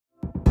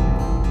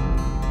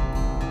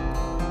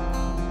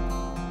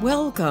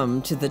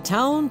Welcome to the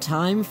town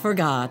time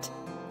forgot,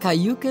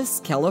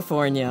 Cayucos,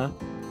 California.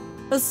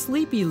 A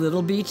sleepy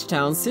little beach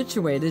town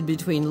situated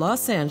between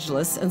Los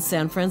Angeles and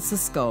San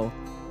Francisco,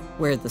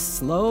 where the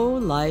slow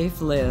life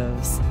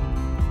lives.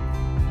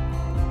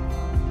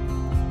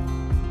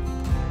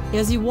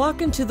 As you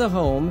walk into the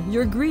home,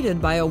 you're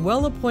greeted by a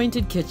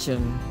well-appointed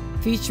kitchen,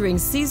 featuring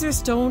Caesar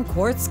stone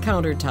quartz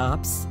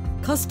countertops,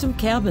 custom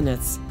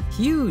cabinets,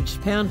 huge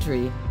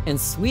pantry, and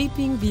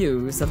sweeping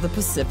views of the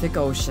Pacific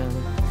Ocean.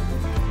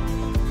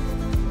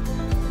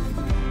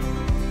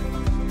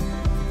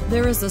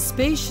 There is a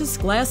spacious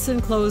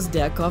glass-enclosed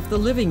deck off the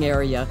living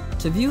area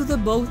to view the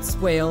boats,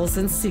 whales,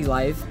 and sea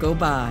life go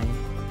by.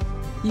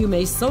 You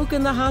may soak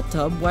in the hot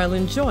tub while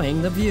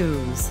enjoying the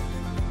views.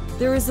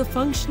 There is a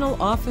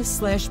functional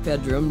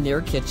office/bedroom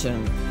near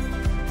kitchen.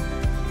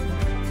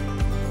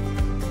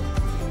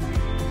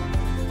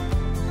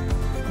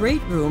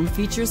 Great room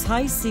features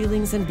high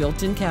ceilings and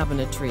built-in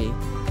cabinetry.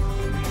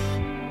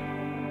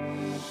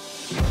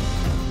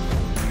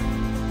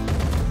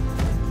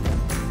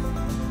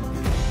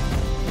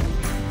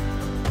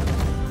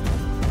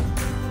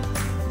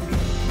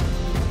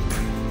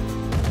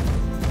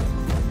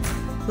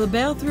 The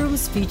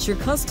bathrooms feature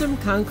custom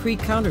concrete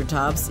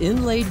countertops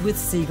inlaid with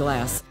sea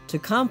glass to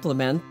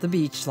complement the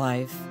beach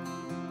life.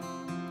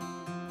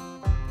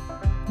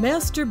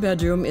 Master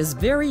bedroom is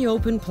very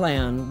open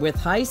plan with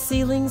high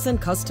ceilings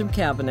and custom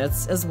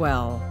cabinets as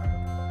well.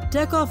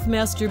 Deck off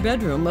master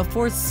bedroom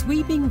affords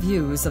sweeping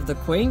views of the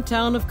quaint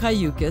town of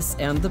Cayucos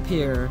and the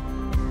pier.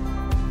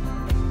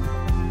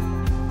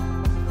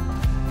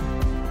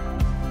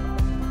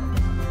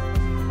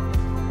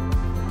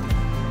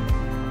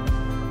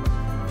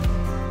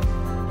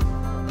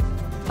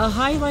 A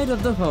highlight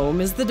of the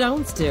home is the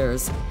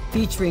downstairs,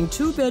 featuring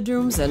 2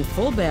 bedrooms and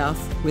full bath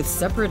with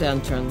separate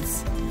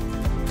entrance.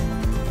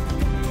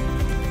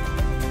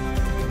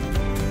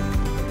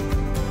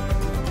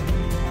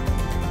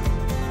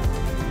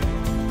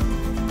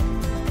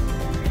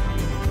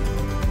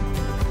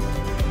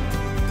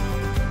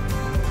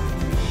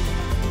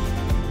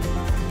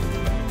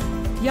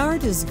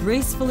 Yard is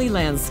gracefully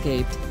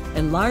landscaped,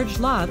 and large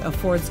lot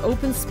affords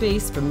open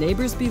space from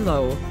neighbors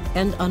below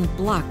and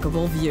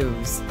unblockable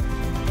views.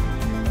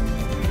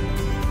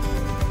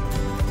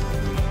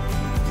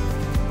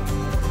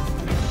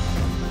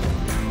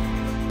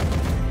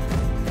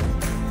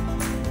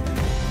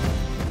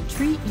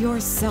 Treat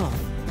yourself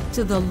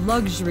to the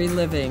luxury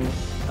living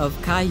of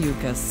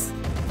Cayucos.